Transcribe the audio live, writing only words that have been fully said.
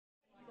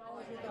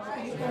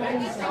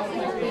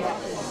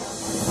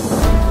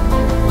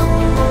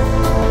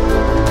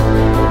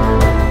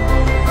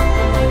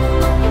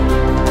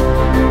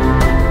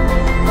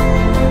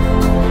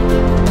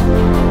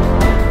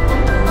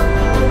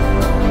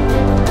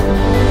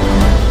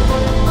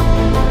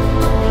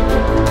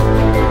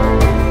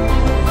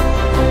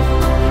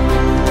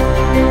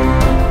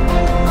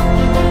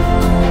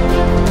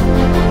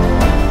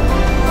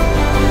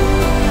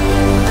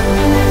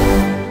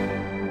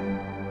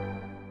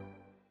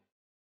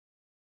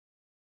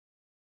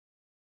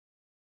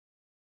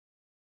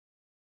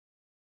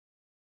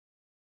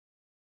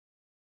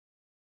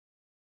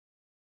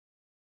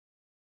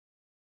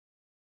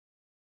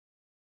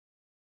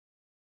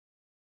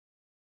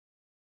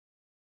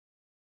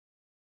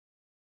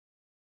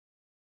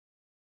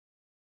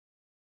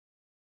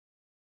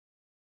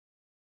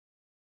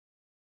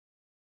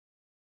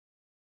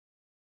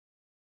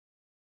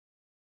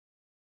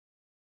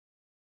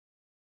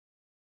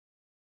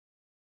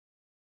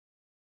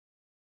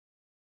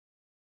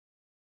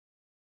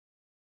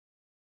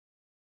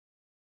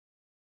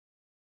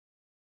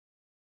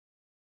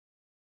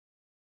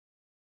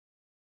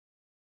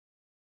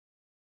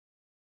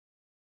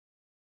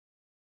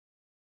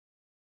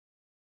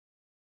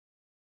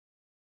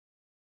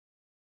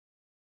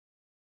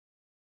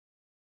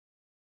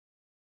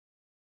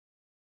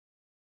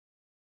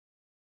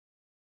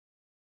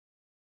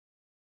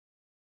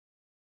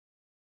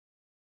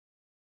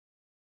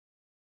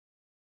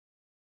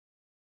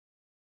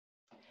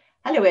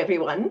Hello,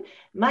 everyone.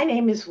 My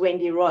name is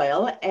Wendy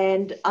Royal,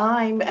 and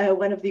I'm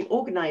one of the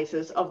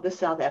organizers of the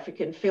South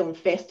African Film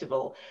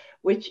Festival,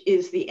 which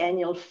is the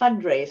annual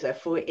fundraiser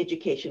for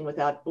Education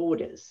Without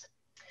Borders.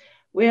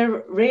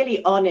 We're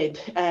really honored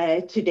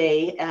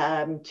today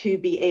to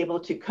be able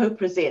to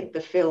co-present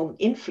the film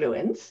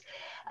Influence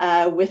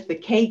with the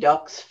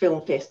KDocs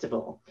Film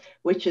Festival,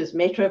 which is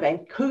Metro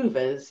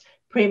Vancouver's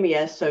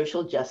premier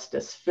social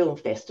justice film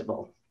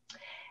festival.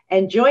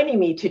 And joining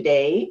me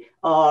today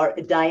are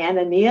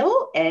Diana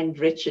Neille and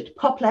Richard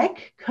Poplak,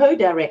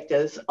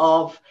 co-directors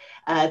of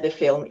the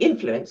film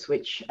Influence,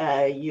 which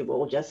you've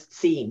all just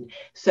seen.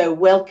 So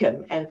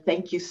welcome, and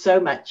thank you so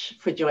much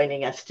for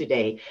joining us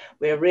today.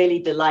 We're really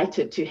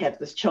delighted to have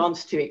this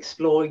chance to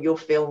explore your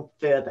film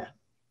further.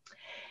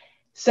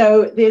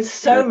 So there's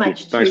so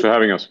much. Thanks for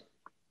having us.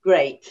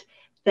 Great,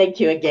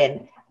 thank you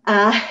again.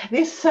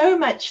 There's so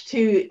much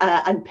to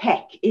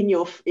unpack in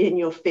your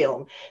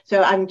film,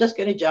 so I'm just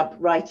going to jump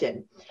right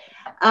in.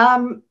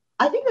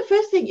 I think the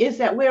first thing is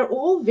that we're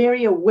all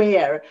very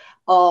aware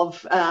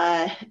of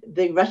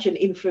the Russian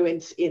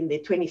influence in the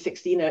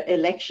 2016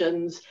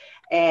 elections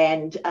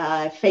and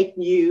fake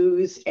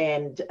news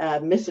and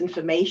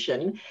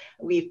misinformation.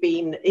 We've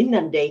been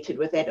inundated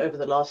with that over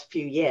the last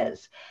few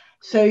years.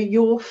 So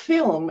your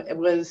film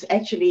was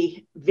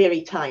actually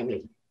very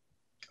timely.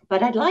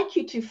 But I'd like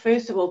you to,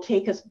 first of all,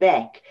 take us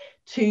back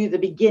to the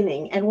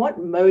beginning and what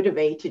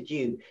motivated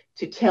you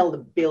to tell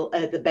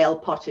the Bell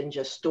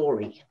Pottinger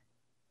story.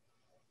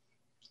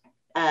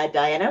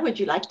 Diana, would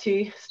you like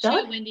to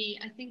start? Sure, Wendy.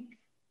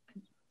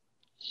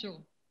 Sure,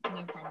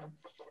 no problem.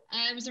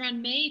 It was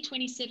around May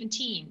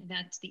 2017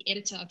 that the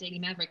editor of Daily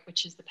Maverick,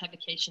 which is the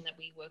publication that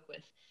we work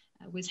with,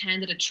 was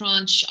handed a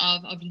tranche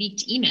of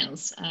leaked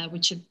emails,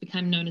 which have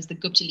become known as the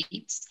Gupta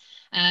leaks.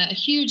 A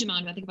huge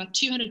amount, I think about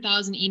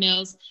 200,000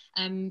 emails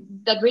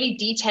that really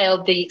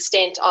detailed the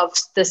extent of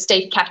the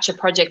state capture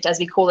project, as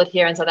we call it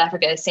here in South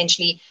Africa,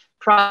 essentially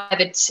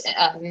private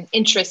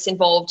interests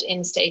involved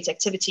in state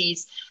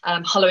activities,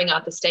 hollowing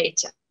out the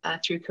state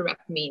through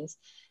corrupt means.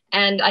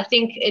 And I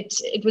think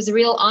it was a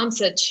real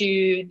answer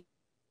to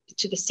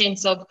the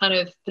sense of kind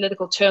of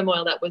political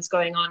turmoil that was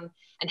going on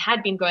and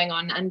had been going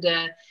on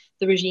under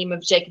the regime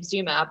of Jacob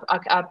Zuma,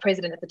 our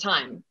president at the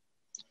time.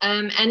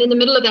 And in the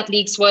middle of that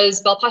leaks was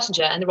Bell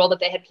Pottinger and the role that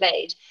they had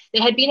played.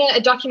 There had been a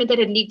document that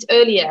had leaked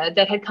earlier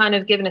that had kind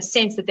of given a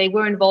sense that they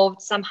were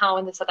involved somehow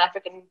in the South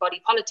African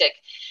body politic.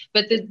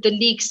 But the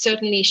leaks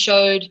certainly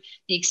showed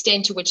the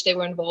extent to which they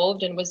were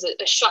involved and was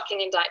a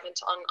shocking indictment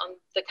on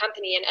the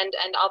company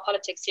and our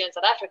politics here in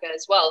South Africa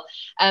as well.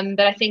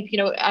 But I think,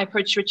 I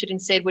approached Richard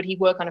and said, would he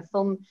work on a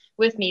film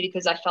with me?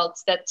 Because I felt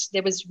that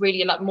there was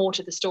really a lot more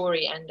to the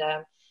story,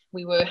 and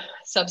we were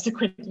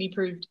subsequently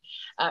proved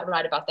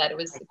right about that. It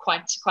was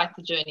quite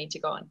the journey to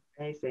go on.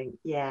 Amazing,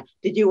 yeah.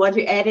 Did you want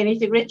to add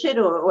anything, Richard,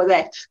 or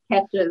that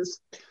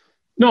captures?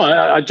 No,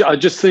 I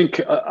just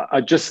think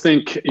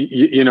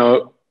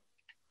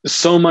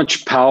so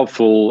much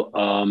powerful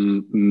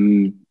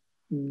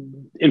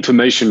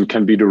information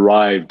can be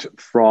derived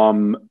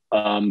from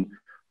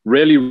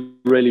really,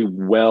 really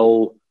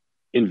well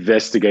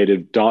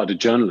investigated data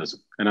journalism,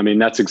 and I mean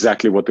that's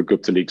exactly what the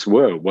Gupta leaks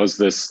was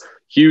this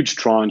huge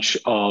tranche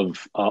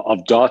of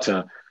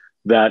data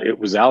that it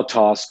was our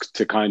task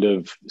to kind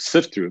of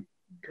sift through.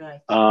 Right.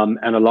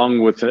 And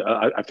along with,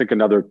 I think,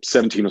 another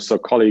 17 or so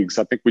colleagues,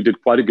 I think we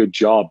did quite a good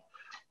job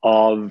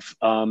of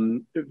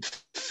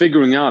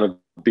figuring out, of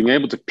being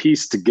able to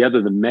piece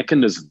together the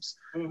mechanisms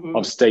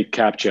of state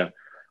capture.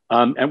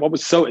 And what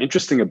was so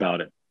interesting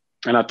about it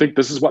and I think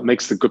this is what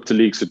makes the Gupta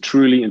leaks a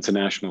truly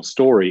international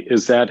story,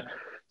 is that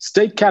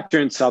state capture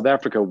in South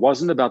Africa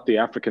wasn't about the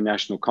African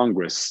National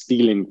Congress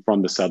stealing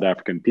from the South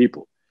African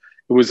people.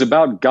 It was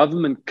about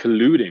government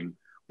colluding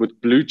with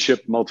blue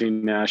chip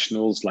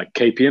multinationals like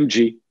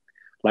KPMG,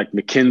 like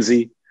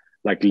McKinsey,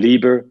 like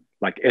Liebherr,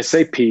 like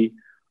SAP,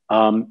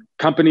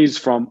 companies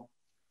from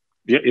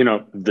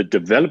the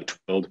developed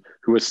world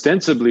who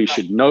ostensibly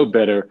should know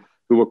better,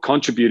 who were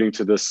contributing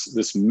to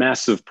this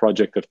massive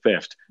project of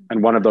theft.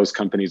 And one of those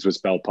companies was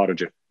Bell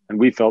Pottinger. And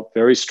we felt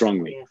very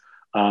strongly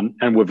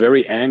and were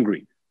very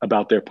angry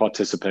about their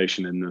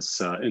participation in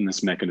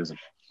this mechanism.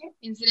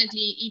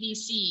 Incidentally,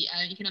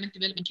 EDC, Economic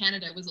Development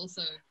Canada, was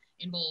also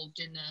involved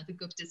in the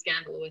Gupta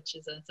scandal, which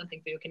is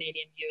something for your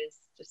Canadian viewers.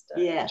 Just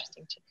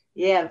interesting to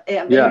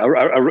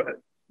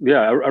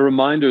a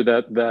reminder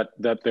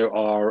that there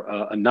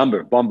are a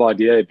number,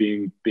 Bombardier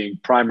being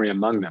primary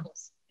among them,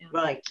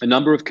 right? A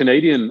number of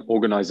Canadian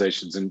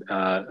organizations and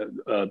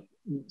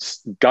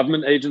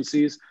government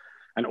agencies,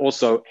 and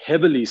also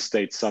heavily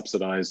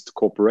state-subsidized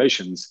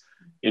corporations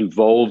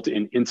involved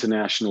in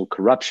international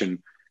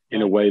corruption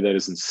in a way that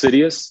is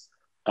insidious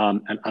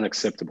and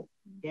unacceptable.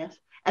 Yes,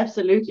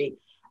 absolutely.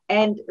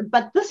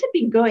 But this had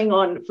been going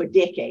on for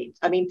decades.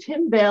 I mean,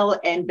 Tim Bell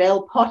and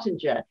Bell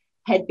Pottinger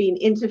had been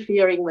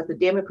interfering with the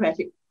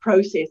democratic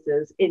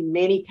processes in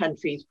many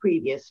countries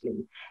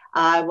previously.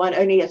 One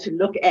only has to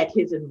look at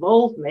his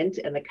involvement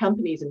and the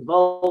company's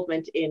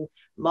involvement in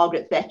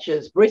Margaret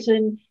Thatcher's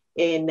Britain,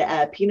 in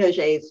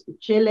Pinochet's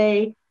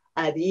Chile,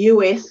 the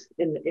US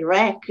in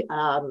Iraq,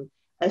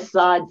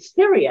 Assad's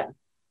Syria.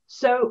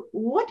 So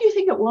what do you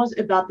think it was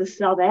about the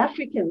South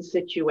African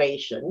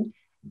situation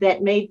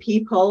that made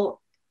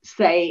people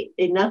say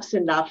enough's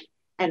enough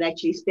and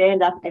actually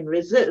stand up and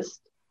resist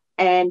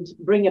and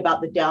bring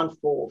about the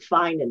downfall,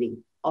 finally,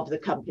 of the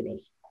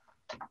company?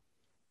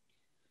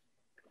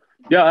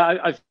 Yeah,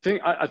 I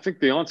think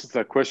the answer to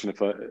that question,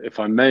 if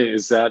I may,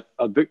 is that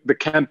the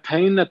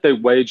campaign that they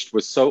waged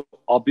was so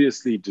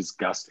obviously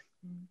disgusting.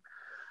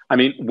 I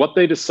mean, what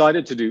they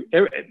decided to do,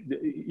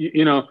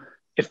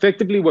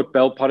 effectively what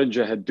Bell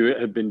Pottinger had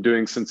been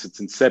doing since its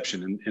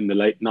inception in the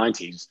late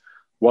 90s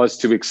was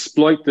to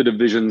exploit the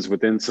divisions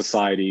within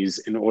societies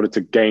in order to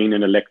gain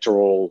an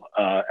electoral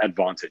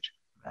advantage,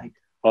 right?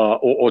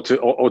 Or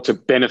to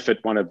benefit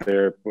one of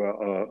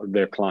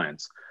their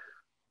clients.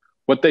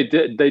 What they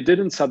did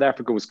in South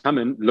Africa was come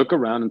in, look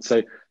around and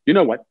say, you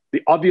know what,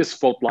 the obvious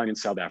fault line in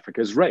South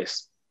Africa is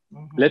race.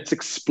 Mm-hmm. Let's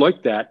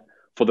exploit that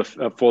for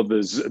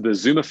the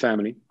Zuma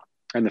family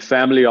and the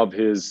family of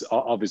his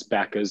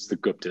backers, the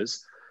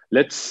Guptas.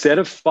 Let's set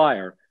a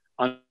fire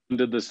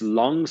under this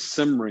long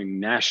simmering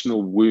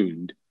national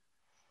wound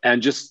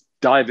and just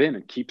dive in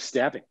and keep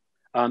stabbing.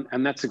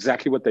 And that's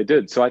exactly what they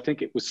did. So I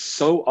think it was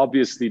so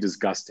obviously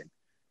disgusting.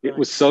 It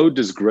was so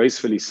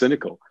disgracefully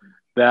cynical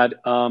that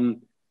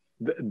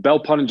Bell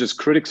Pottinger's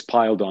critics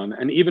piled on,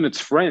 and even its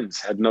friends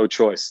had no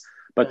choice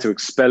but to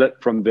expel it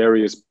from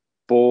various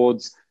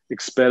boards,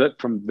 expel it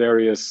from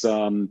various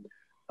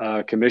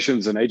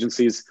commissions and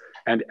agencies,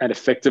 and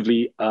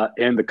effectively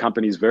end the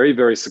company's very,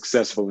 very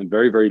successful and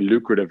very, very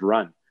lucrative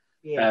run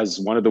as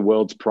one of the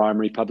world's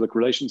primary public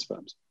relations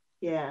firms.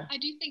 Yeah, I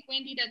do think,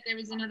 Wendy, that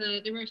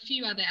there were a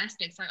few other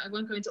aspects. I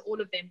won't go into all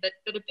of them, but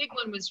a big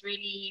one was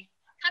really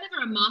kind of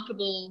a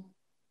remarkable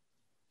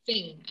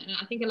thing. And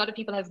I think a lot of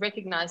people have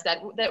recognized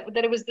that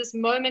it was this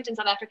moment in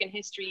South African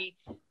history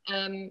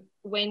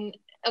when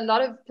a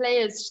lot of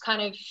players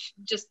kind of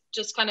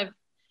just kind of,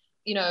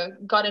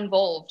 got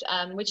involved,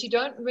 which you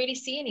don't really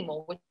see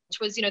anymore, which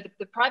was,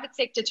 the private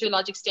sector, to a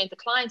large extent, the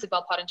clients of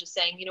Bell Pottinger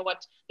saying, you know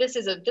what, this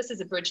is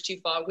a bridge too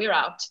far, we're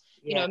out.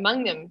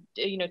 Among them,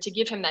 to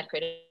give him that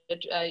credit,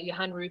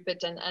 Johan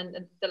Rupert and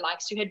the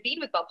likes, who had been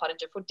with Bell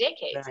Pottinger for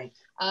decades. Right.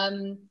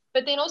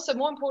 But then also,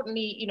 more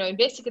importantly,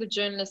 investigative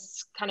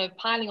journalists kind of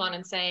piling on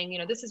and saying,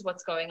 this is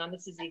what's going on,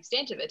 this is the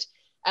extent of it.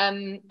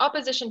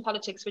 Opposition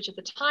politics, which at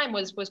the time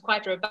was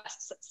quite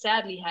robust,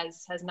 sadly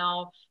has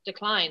now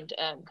declined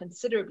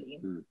considerably.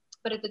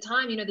 But at the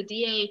time, the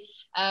DA,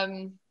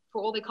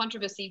 for all the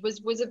controversy,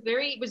 was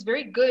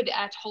very good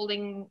at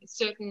holding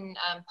certain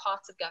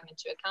parts of government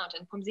to account.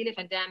 And Pumzile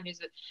van Dam, who's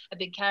a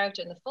big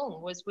character in the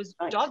film, was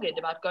dogged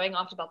about going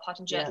after Bell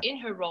Pottinger in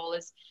her role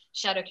as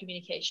shadow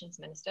communications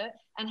minister,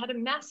 and had a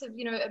massive,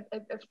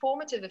 a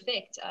formative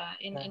effect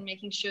in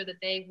making sure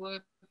that they were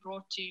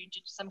brought to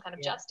some kind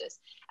of justice.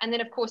 And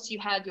then, of course, you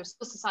had your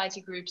civil society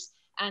groups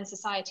and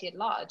society at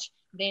large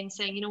then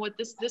saying, you know what,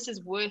 this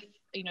is worth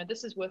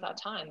our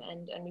time,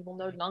 and we will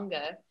no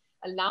longer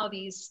allow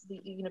these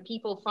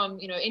people from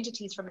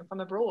entities from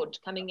abroad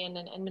coming in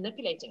and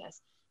manipulating us.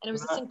 And it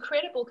was this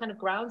incredible kind of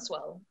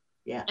groundswell.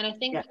 Yeah. And I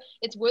think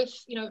it's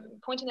worth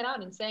pointing it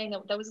out and saying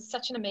that was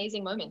such an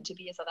amazing moment to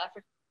be a South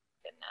African.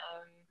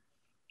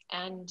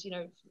 And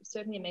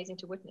certainly amazing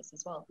to witness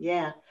as well.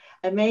 Yeah,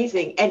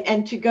 amazing.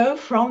 And to go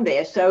from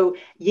there, so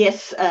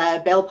yes,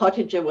 Bell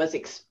Pottinger was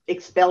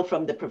expelled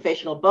from the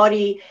professional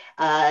body.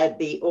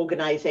 The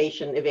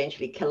organization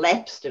eventually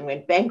collapsed and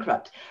went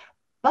bankrupt.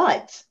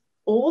 But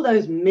all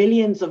those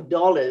millions of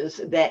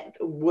dollars that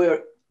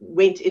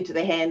went into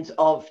the hands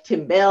of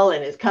Tim Bell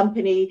and his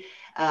company,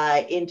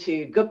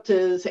 into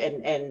Gupta's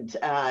and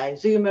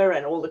Zuma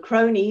and all the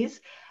cronies,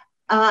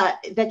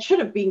 that should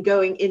have been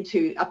going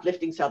into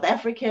uplifting South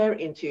Africa,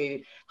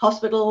 into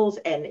hospitals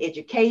and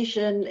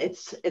education,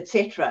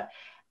 etc.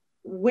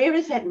 Where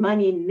is that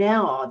money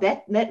now?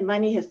 That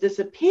money has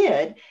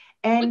disappeared.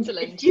 And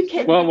if you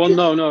can,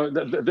 no.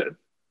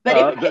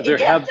 There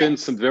have been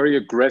some very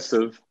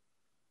aggressive.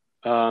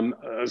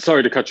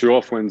 Sorry to cut you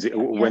off,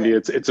 Wendy.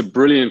 It's a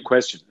brilliant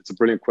question. It's a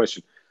brilliant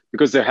question,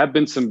 because there have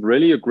been some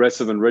really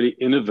aggressive and really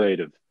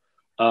innovative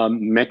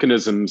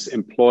mechanisms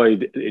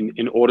employed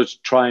in order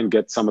to try and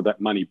get some of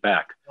that money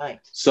back. Right.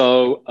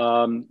 So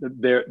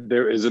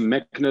there is a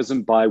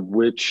mechanism by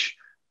which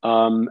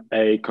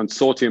a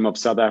consortium of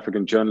South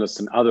African journalists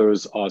and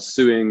others are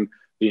suing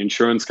the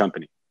insurance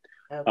company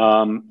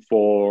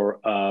for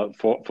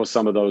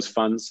some of those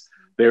funds.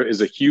 There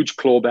is a huge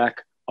clawback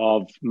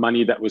of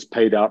money that was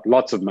paid out,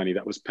 lots of money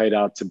that was paid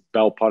out to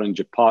Bell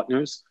Pottinger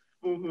partners,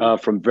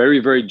 from very,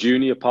 very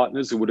junior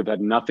partners who would have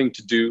had nothing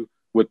to do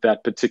with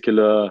that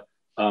particular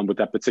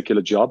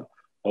job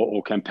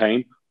or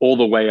campaign, all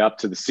the way up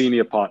to the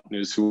senior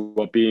partners who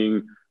are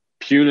being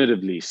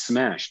punitively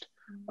smashed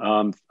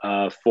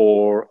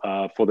for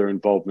their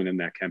involvement in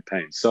that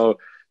campaign. So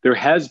there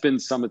has been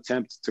some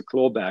attempt to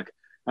claw back.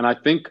 And I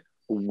think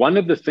one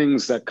of the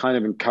things that kind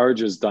of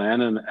encourages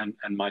Diana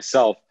and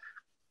myself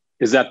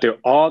is that there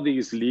are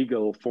these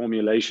legal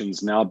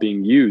formulations now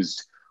being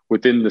used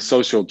within the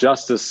social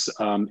justice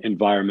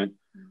environment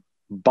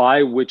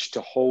by which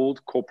to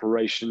hold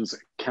corporations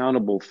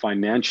accountable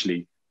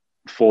financially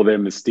for their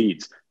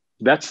misdeeds.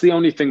 That's the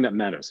only thing that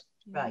matters.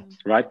 Right?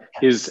 Yeah.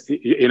 Is,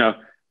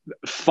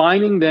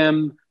 finding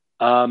them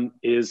finding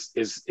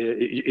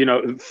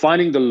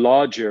the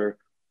larger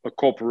a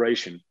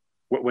corporation,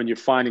 when you're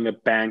finding a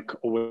bank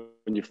or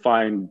when you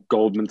find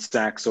Goldman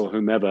Sachs or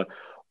whomever,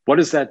 what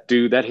does that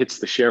do? That hits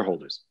the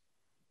shareholders,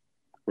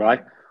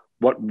 right?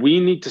 What we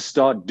need to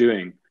start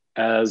doing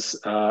as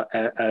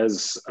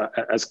first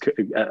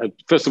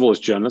of all, as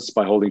journalists,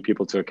 by holding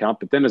people to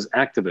account, but then as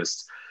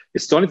activists,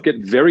 is starting to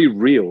get very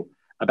real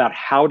about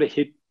how to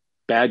hit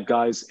bad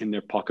guys in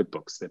their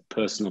pocketbooks, their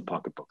personal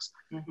pocketbooks.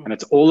 And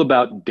it's all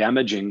about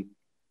damaging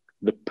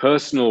the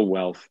personal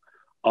wealth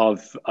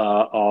of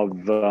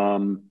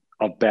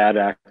bad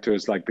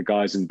actors like the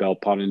guys in Bell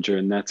Pottinger,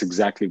 and that's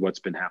exactly what's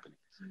been happening.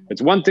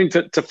 It's one thing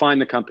to find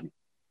the company.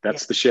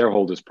 That's the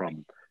shareholders'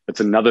 problem. It's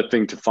another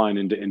thing to find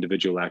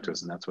individual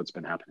actors, and that's what's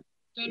been happening.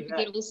 Don't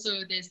forget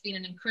also, there's been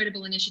an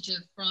incredible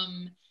initiative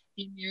from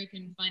the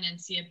American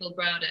financier Bill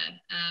Browder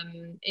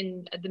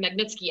in the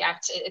Magnitsky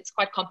Act. It's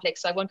quite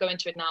complex, so I won't go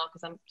into it now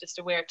because I'm just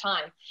aware of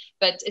time.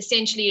 But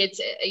essentially,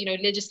 it's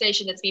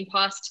legislation that's been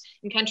passed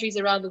in countries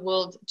around the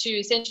world to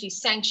essentially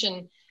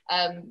sanction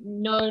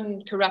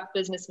known corrupt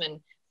businessmen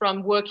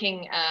from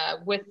working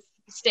with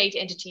state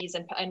entities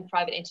and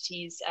private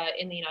entities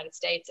in the United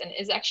States, and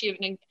is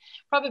actually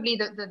probably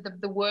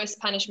the worst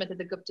punishment that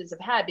the Guptas have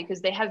had,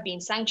 because they have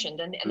been sanctioned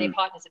and their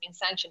partners have been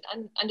sanctioned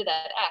under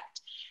that act,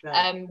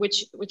 right.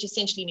 which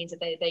essentially means that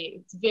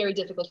it's very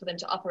difficult for them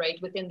to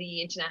operate within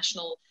the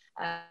international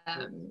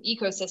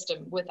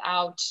ecosystem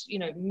without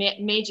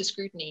major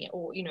scrutiny,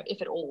 or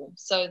if at all.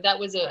 So that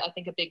was I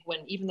think a big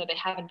win, even though they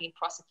haven't been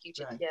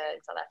prosecuted here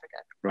in South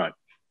Africa. Right.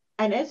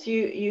 And as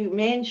you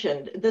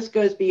mentioned, this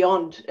goes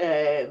beyond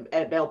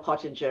Bell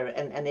Pottinger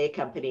and their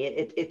company.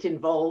 It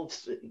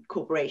involves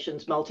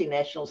corporations,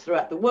 multinationals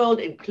throughout the world,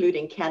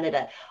 including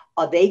Canada.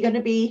 Are they going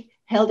to be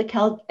held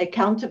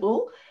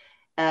accountable?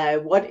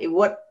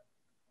 What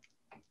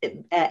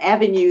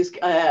avenues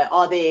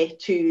are there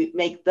to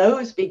make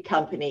those big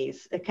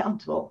companies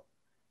accountable?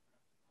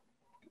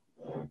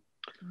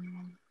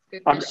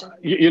 I've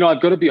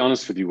got to be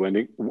honest with you,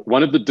 Wendy.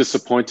 One of the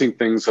disappointing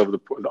things over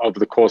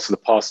the course of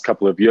the past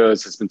couple of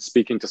years has been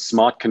speaking to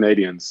smart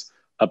Canadians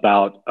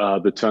about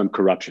the term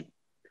corruption.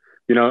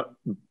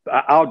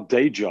 Our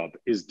day job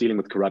is dealing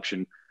with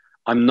corruption.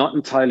 I'm not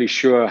entirely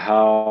sure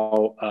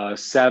how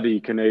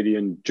savvy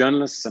Canadian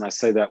journalists, and I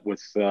say that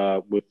with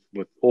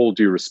all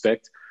due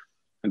respect,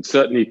 and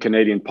certainly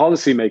Canadian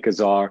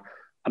policymakers are.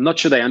 I'm not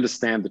sure they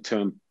understand the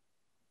term.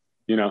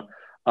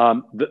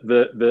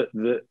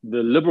 The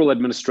Liberal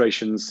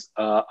administrations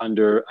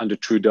under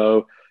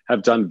Trudeau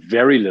have done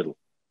very little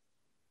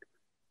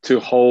to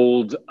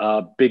hold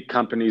big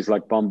companies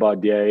like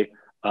Bombardier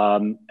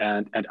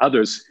and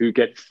others who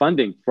get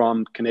funding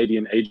from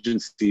Canadian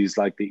agencies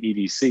like the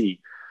EDC.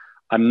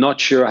 I'm not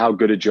sure how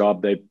good a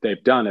job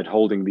they've done at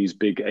holding these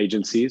big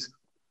agencies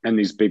and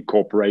these big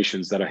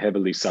corporations that are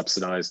heavily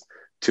subsidized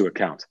to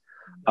account.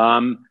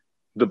 The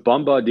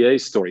Bombardier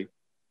story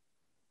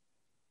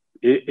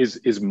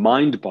is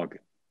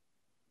mind-boggling,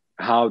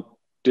 how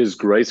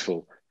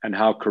disgraceful and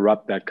how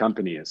corrupt that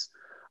company is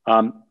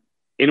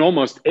in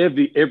almost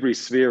every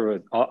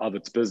sphere of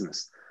its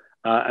business.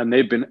 And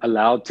they've been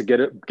allowed to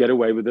get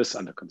away with this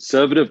under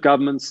conservative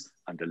governments,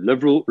 under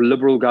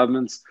liberal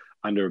governments,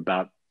 under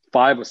about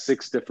 5 or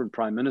 6 different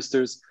prime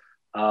ministers.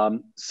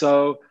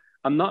 So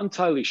I'm not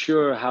entirely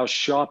sure how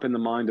sharp in the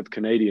mind of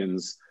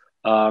Canadians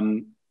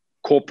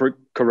corporate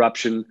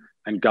corruption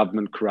and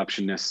government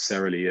corruption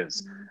necessarily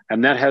is.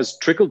 And that has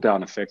trickle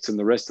down effects in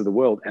the rest of the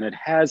world. And it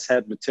has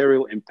had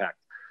material impact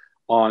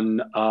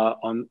on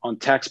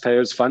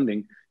taxpayers'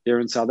 funding here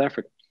in South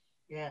Africa.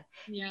 Yeah.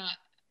 Yeah.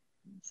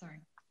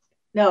 Sorry.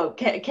 No,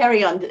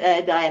 carry on,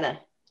 Diana.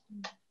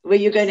 Were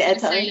you going to add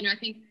something? I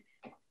think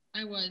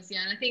I was,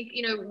 yeah. And I think,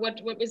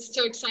 what was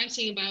so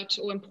exciting about,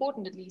 or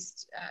important at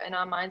least in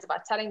our minds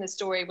about telling the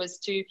story, was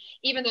to,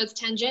 even though it's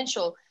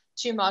tangential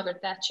to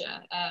Margaret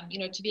Thatcher,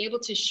 to be able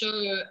to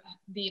show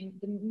the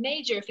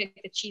major effect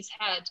that she's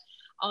had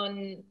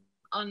on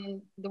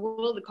the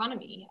world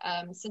economy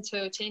since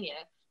her tenure,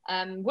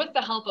 with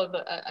the help of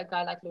a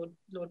guy like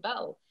Lord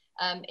Bell,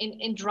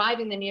 in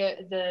driving the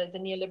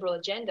neoliberal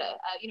agenda.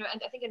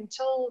 And I think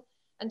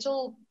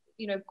until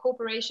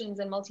corporations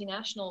and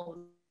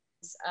multinationals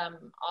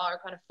are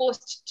kind of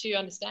forced to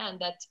understand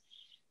that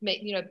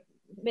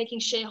making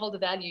shareholder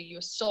value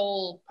your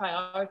sole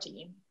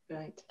priority,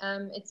 right?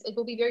 It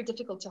will be very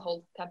difficult to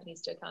hold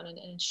companies to account and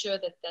ensure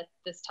that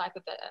this type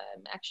of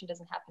action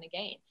doesn't happen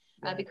again,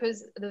 right.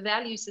 Because the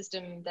value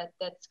system that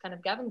kind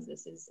of governs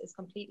this is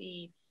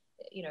completely,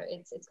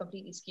 it's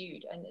completely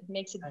skewed, and it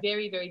makes it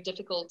very, very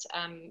difficult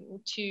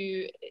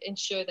to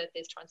ensure that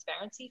there's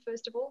transparency,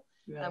 first of all,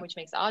 right. Which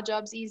makes our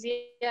jobs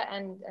easier,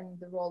 and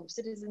the role of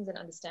citizens and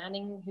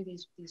understanding who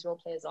these role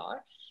players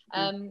are.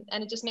 And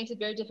it just makes it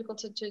very difficult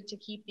to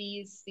keep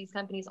these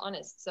companies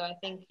honest. So I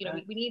think,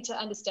 we need to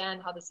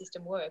understand how the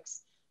system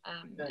works,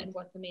 and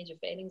what the major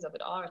failings of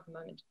it are at the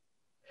moment.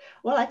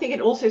 Well, I think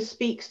it also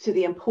speaks to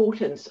the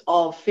importance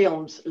of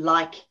films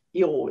like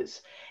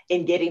yours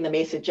in getting the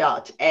message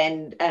out,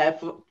 and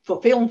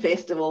for film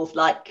festivals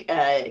like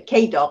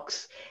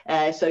KDocs,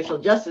 Social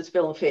Justice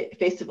Film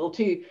Festival,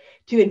 to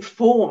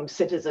inform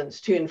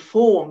citizens, to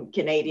inform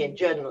Canadian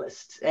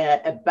journalists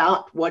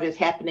about what is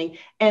happening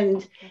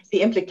and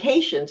the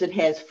implications it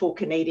has for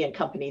Canadian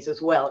companies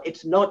as well.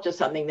 It's not just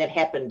something that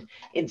happened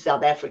in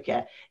South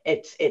Africa.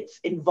 It's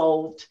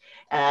involved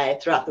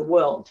throughout the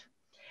world.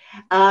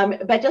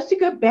 But just to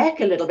go back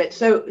a little bit,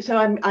 so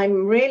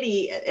I'm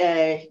really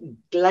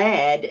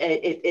glad.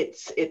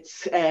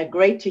 It's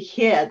great to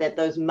hear that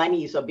those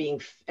monies are being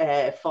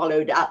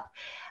followed up.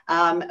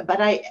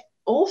 But I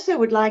also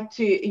would like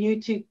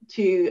you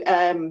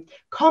to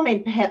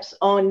comment perhaps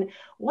on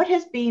what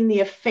has been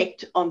the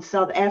effect on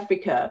South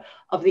Africa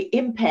of the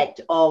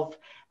impact of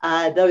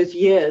those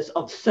years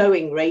of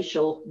sowing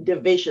racial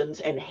divisions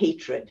and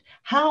hatred.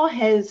 How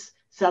has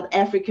South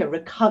Africa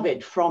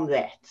recovered from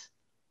that,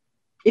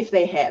 if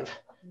they have?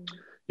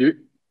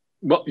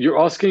 You're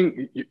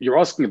asking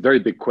a very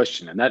big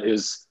question, and that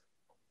is,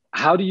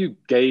 how do you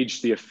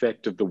gauge the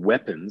effect of the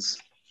weapons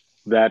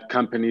that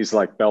companies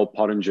like Bell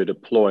Pottinger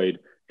deployed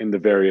in the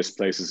various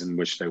places in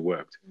which they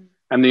worked?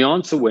 And the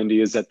answer,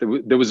 Wendy, is that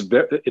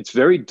it's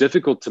very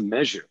difficult to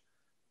measure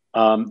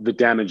the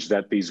damage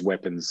that these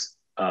weapons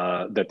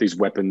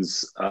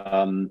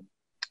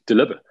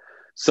deliver.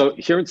 So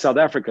here in South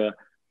Africa,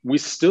 we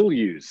still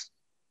use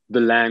the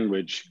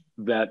language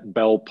that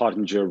Bell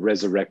Pottinger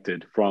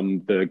resurrected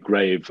from the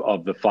grave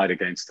of the fight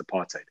against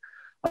apartheid.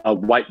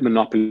 White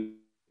monopoly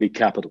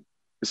capital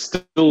is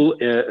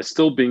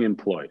still being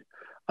employed.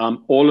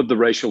 All of the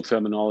racial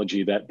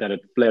terminology that had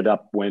flared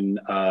up when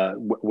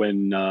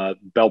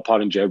Bell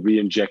Pottinger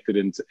re-injected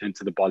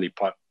into the body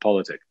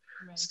politic,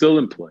 right. Still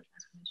employed.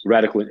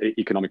 Radical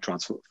economic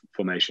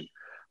transformation.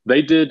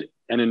 They did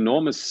an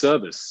enormous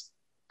service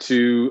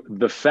to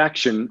the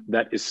faction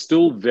that is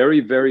still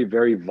very, very,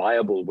 very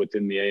viable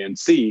within the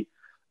ANC,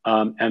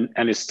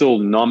 and is still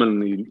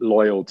nominally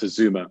loyal to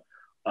Zuma,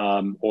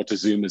 or to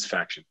Zuma's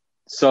faction.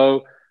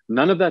 So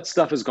none of that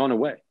stuff has gone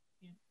away.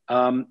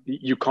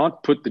 You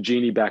can't put the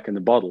genie back in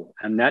the bottle.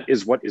 And that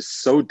is what is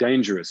so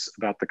dangerous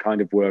about the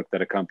kind of work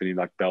that a company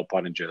like Bell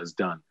Pottinger has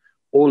done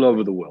all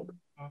over the world.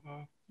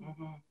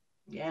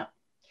 Yeah.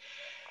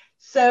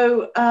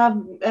 So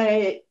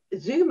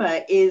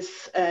Zuma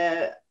is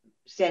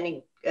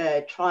standing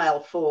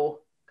trial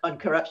on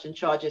corruption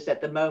charges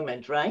at the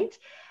moment, right?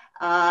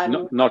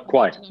 Not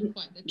quite.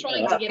 They're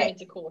trying to get him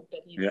into court, but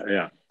he's...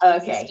 Yeah.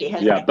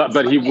 Okay.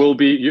 But he will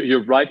be.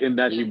 You're right in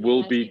that he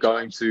will be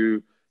going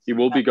to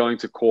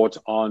court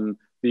on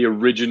the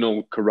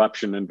original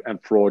corruption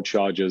and fraud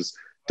charges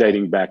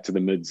dating back to the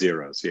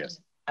mid-zeros. Yes.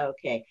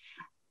 Okay.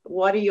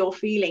 What are your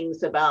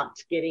feelings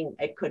about getting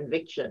a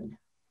conviction?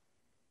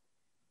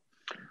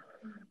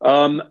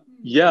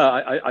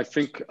 I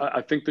think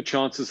the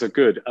chances are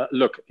good.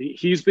 Look,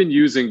 he's been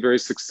using very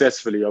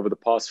successfully over the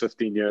past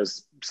 15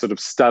 years, sort of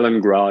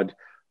Stalingrad,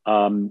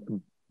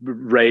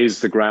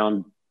 raise the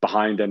ground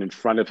behind and in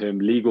front of him,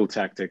 legal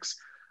tactics.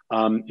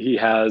 He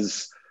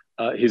has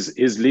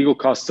his legal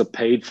costs are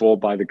paid for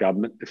by the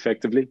government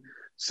effectively,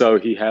 so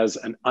he has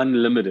an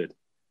unlimited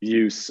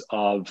use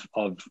of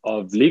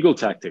legal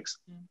tactics,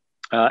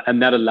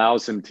 and that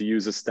allows him to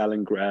use a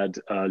Stalingrad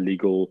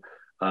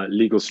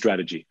legal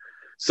strategy.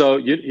 So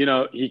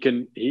he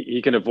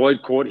can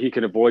avoid court, and he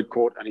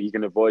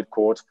can avoid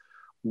court.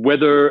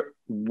 Whether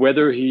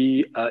whether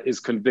he is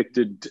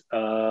convicted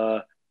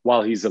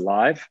while he's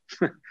alive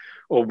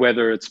or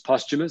whether it's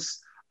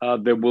posthumous,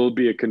 there will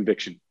be a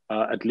conviction,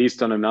 at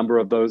least on a number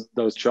of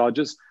those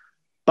charges.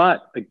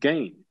 But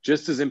again,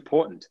 just as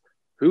important,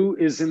 who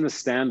is in the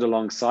stand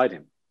alongside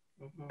him?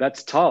 Mm-hmm.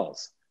 That's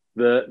Thales,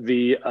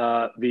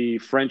 the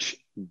French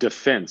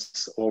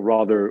defense, or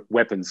rather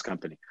weapons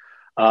company.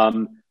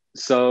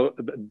 So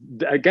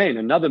again,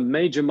 another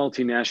major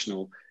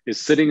multinational is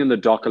sitting in the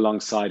dock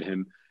alongside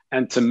him.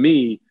 And to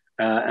me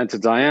and to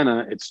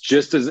Diana, it's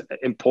just as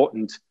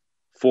important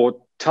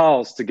for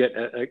Thales to get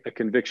a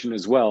conviction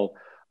as well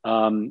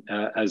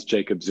as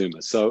Jacob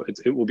Zuma. So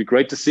it will be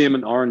great to see him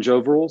in orange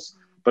overalls,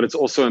 but it's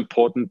also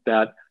important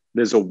that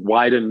there's a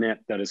wider net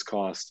that is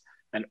cast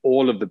and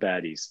all of the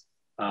baddies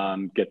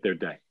get their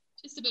day.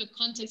 Just a bit of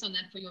context on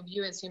that for your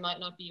viewers who might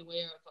not be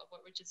aware of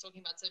what we're just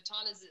talking about. So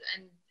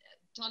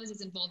Thales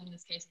is involved in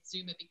this case with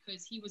Zuma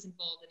because he was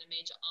involved in a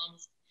major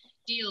arms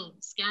deal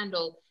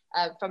scandal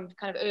from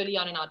kind of early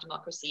on in our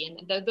democracy.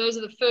 And those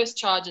are the first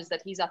charges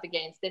that he's up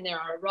against. Then there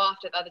are a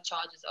raft of other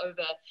charges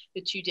over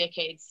the 2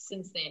 decades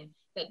since then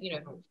that,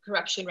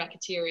 corruption,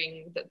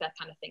 racketeering, that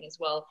kind of thing as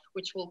well,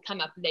 which will come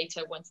up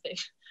later once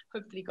they've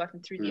hopefully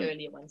gotten through the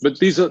earlier ones. But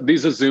these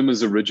are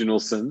Zuma's original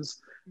sins,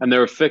 and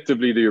they're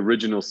effectively the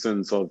original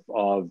sins of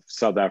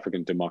South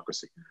African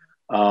democracy.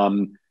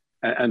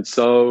 And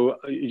so,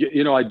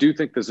 I do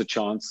think there's a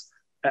chance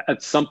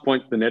at some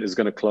point the net is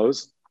going to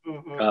close,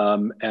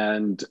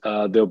 and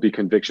there'll be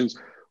convictions.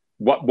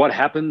 What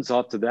happens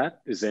after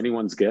that is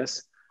anyone's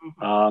guess.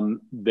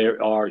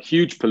 There are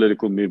huge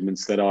political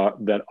movements that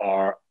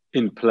are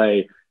in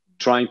play,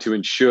 trying to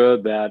ensure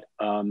that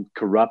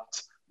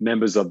corrupt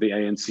members of the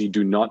ANC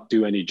do not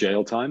do any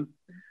jail time.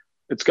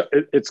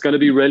 It's going to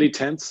be really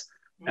tense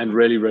and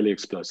really, really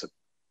explosive.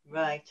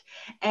 Right.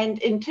 And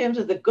in terms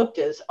of the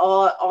Guptas,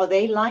 are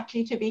they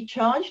likely to be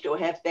charged, or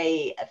have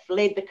they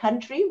fled the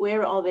country?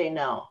 Where are they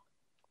now?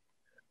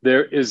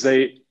 There is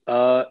a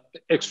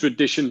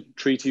extradition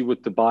treaty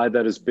with Dubai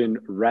that has been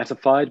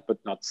ratified but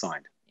not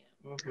signed.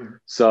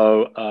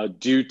 So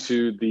due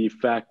to the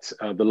fact,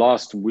 the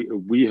last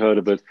we heard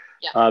of it,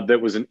 there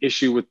was an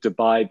issue with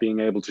Dubai being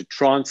able to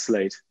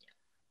translate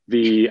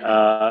the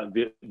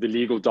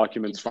legal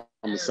documents from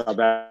the South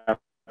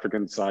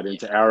African side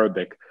into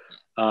Arabic.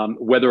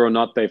 Whether or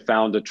not they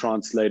found a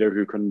translator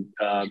who can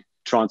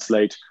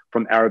translate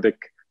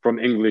from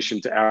English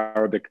into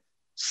Arabic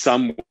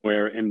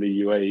somewhere in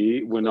the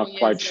UAE, we're not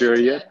quite sure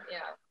yet.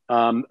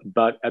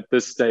 But at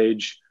this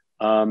stage,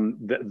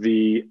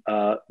 the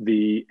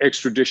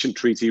extradition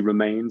treaty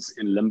remains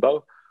in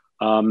limbo.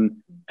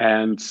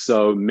 And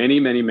so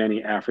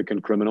many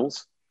African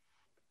criminals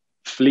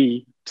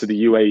flee to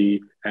the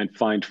UAE and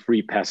find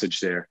free passage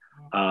there,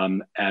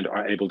 and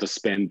are able to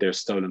spend their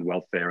stolen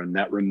wealth there. And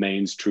that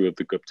remains true of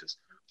the Guptas.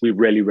 We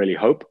really, really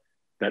hope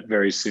that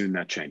very soon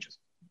that changes.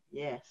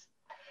 Yes,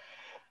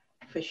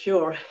 for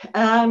sure.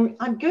 I'm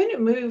going to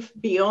move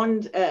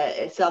beyond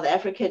South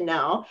Africa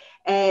now,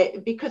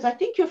 because I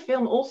think your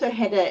film also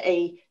had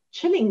a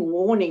chilling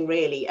warning,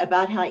 really,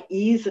 about how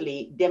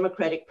easily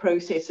democratic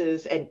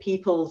processes and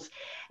people's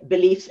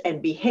beliefs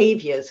and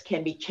behaviors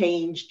can be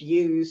changed,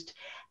 used,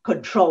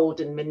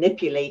 controlled, and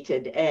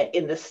manipulated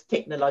in this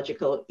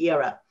technological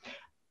era.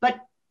 But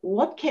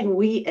what can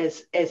we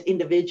as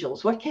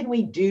individuals, what can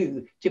we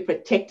do to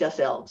protect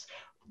ourselves?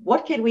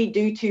 What can we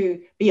do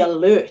to be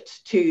alert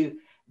to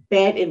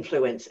bad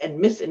influence and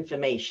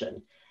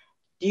misinformation?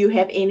 Do you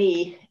have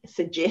any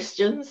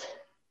suggestions?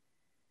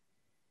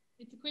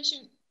 It's a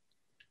question.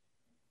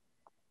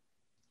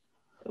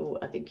 Oh,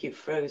 I think you've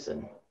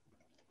frozen.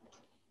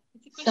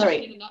 It's a question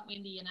I get a lot,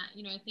 Wendy,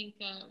 and I think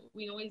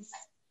we always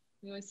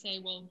say,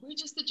 well, we're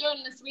just the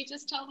journalists, we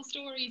just tell the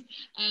stories.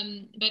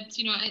 But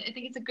I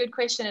think it's a good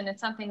question, and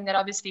it's something that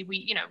obviously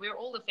we're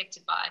all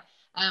affected by,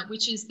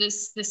 which is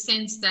this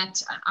sense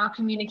that our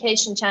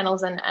communication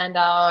channels and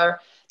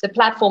the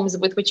platforms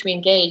with which we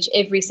engage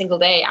every single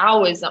day,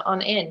 hours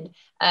on end,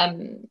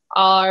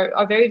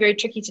 are very, very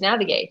tricky to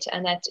navigate.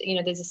 And that,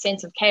 there's a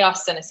sense of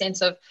chaos and a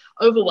sense of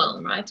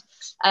overwhelm, right?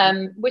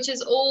 Which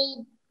is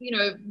all,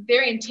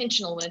 very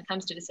intentional when it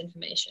comes to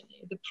disinformation.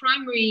 The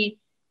primary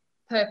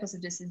purpose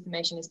of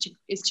disinformation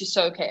is to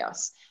sow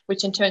chaos,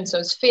 which in turn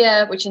sows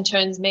fear, which in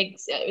turn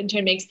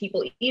makes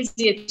people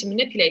easier to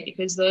manipulate,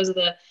 because those are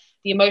the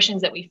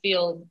emotions that we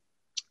feel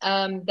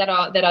that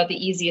are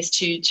the easiest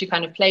to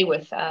kind of play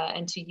with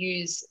and to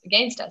use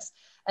against us.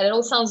 And it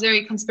all sounds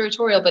very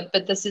conspiratorial,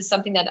 but this is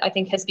something that I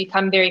think has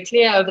become very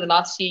clear over the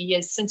last few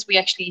years since we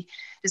actually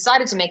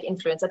decided to make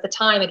influence. At the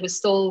time, it was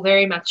still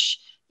very much,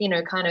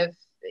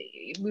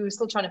 we were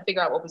still trying to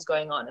figure out what was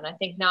going on. And I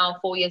think now,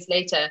 4 years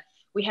later,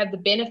 we have the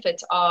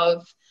benefit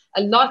of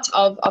a lot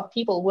of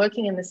people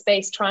working in the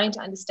space, trying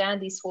to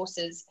understand these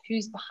forces,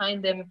 who's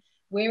behind them,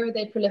 where are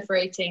they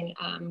proliferating,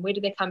 where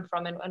do they come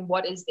from, and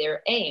what is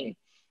their aim.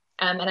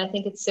 And I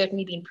think it's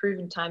certainly been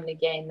proven time and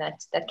again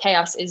that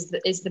chaos is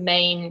the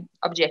main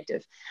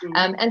objective.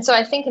 And so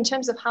I think in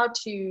terms of how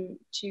to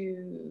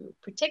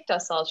protect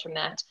ourselves from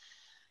that,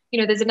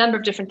 there's a number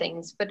of different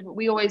things, but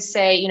we always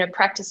say,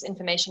 practice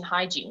information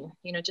hygiene,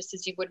 just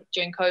as you would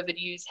during COVID,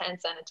 use hand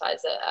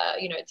sanitizer,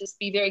 just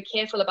be very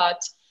careful about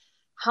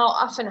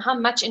how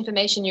much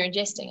information you're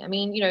ingesting. I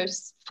mean,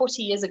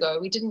 40 years ago,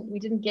 we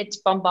didn't get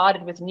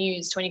bombarded with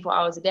news 24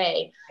 hours a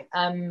day.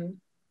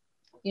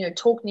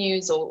 Talk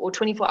news or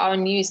 24-hour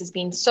news has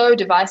been so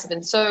divisive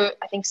and so,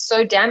 I think,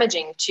 so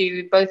damaging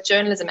to both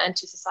journalism and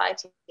to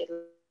society.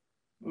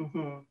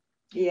 Mm-hmm.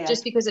 Yeah.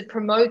 Just because it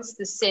promotes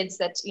the sense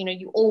that,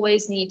 you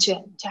always need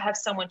to have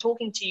someone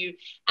talking to you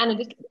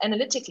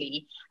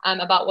analytically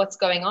about what's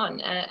going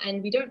on.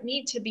 And we don't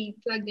need to be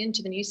plugged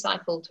into the news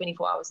cycle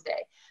 24 hours a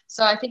day.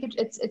 So I think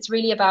it's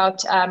really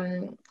about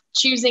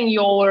choosing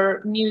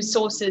your news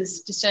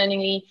sources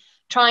discerningly,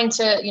 trying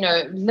to,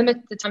 limit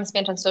the time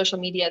spent on social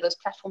media. Those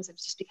platforms have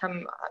just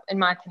become, in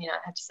my opinion, I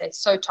have to say,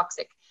 so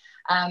toxic.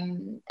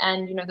 And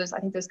I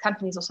think those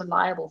companies also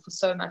liable for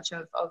so much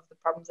of the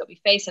problems that we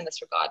face in this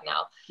regard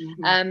now.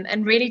 Mm-hmm.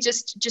 And really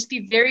just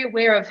be very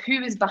aware of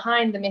who is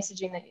behind the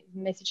messaging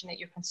that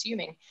you're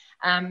consuming,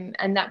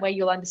 and that way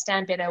you'll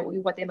understand better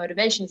what their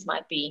motivations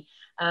might be.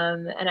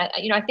 And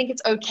I think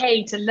it's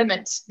okay to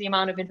limit the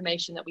amount of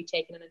information that we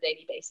take in on a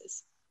daily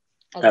basis.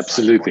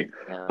 Absolutely.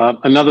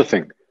 Another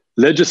thing,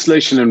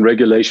 legislation and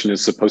regulation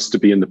is supposed to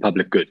be in the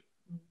public good.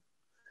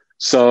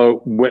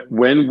 So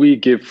when we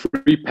give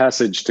free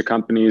passage to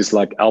companies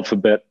like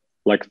Alphabet,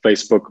 like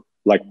Facebook,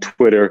 like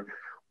Twitter,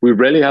 we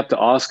really have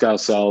to ask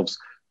ourselves,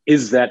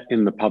 is that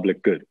in the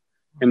public good?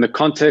 In the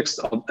context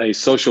of a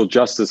social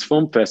justice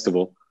film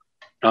festival,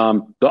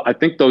 I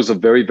think those are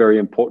very, very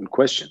important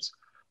questions.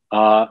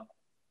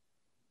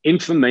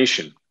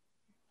 Information,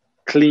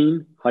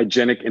 clean,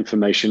 hygienic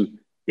information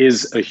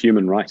is a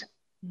human right.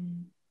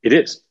 It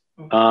is.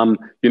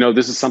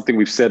 This is something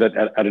we've said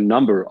at a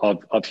number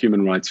of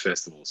human rights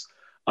festivals.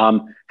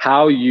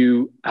 How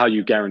you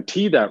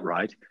guarantee that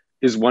right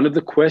is one of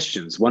the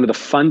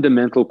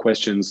fundamental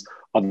questions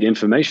of the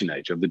information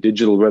age, of the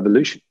digital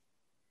revolution.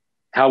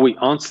 How we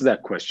answer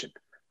that question,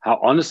 how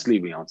honestly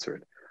we answer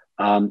it,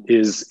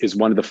 is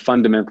one of the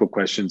fundamental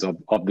questions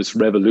of this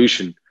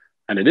revolution.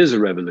 And it is a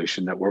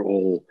revolution that we're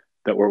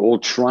all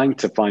trying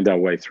to find our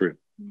way through.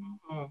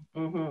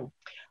 Mm-hmm.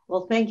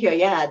 Well, thank you.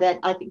 Yeah,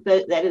 I think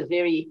that is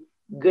very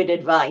good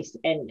advice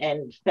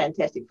and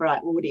fantastic for our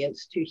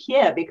audience to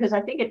hear, because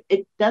I think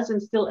it does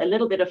instill a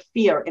little bit of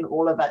fear in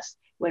all of us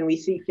when we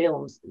see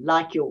films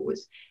like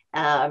yours,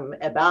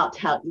 about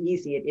how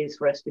easy it is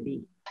for us to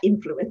be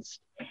influenced.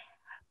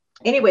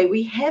 Anyway,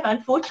 we have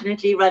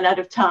unfortunately run out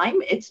of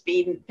time. It's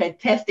been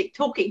fantastic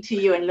talking to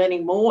you and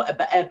learning more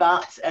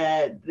about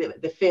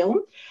the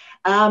film.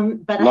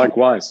 But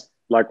likewise.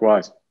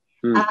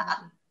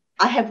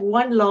 I have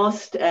one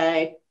last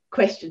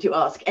question to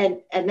ask,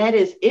 and that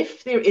is,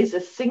 if there is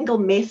a single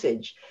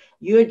message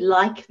you'd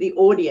like the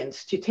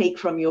audience to take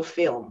from your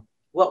film,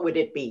 what would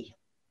it be?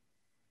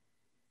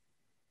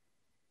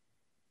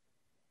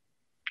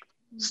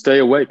 Stay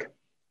awake.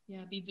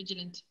 Yeah, be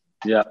vigilant.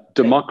 Yeah,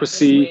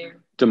 democracy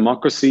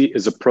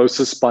is a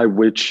process by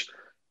which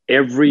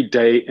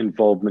everyday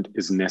involvement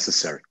is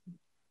necessary.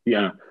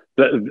 The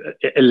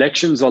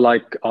elections are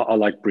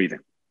like breathing.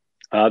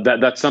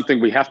 That's something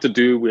we have to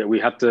do. We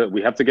have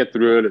to get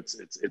through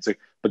it.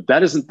 But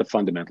that isn't the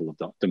fundamental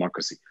of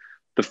democracy.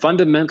 The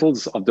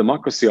fundamentals of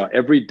democracy are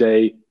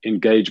everyday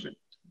engagement,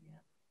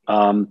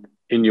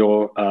 in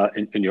your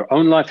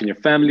own life, in your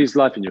family's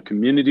life, in your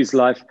community's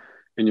life,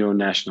 in your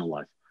national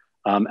life.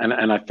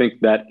 And I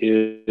think that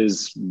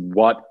is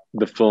what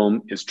the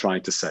film is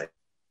trying to say.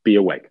 Be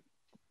awake.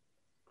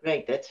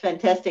 Great, that's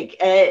fantastic.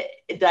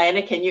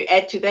 Diana, can you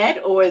add to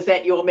that, or is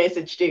that your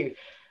message too?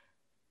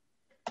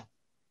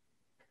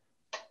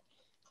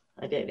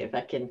 I don't know if I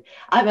can.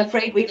 I'm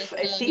afraid we've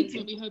that's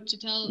what we hope to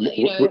tell.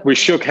 We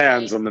shook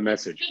hands on the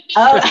message.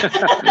 Oh,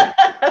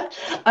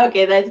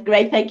 okay, that's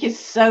great. Thank you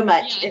so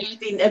much. Yeah, it's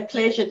been a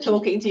pleasure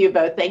talking to you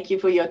both. Thank you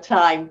for your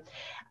time.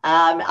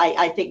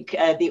 I think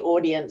the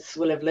audience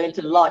will have learned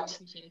a lot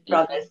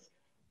from this.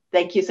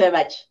 Thank you so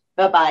much.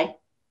 Bye-bye.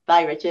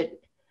 Bye, Richard.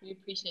 We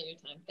appreciate your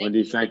time.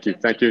 Wendy, thank you.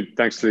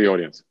 Thanks to the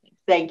audience.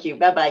 Thank you.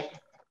 Bye-bye.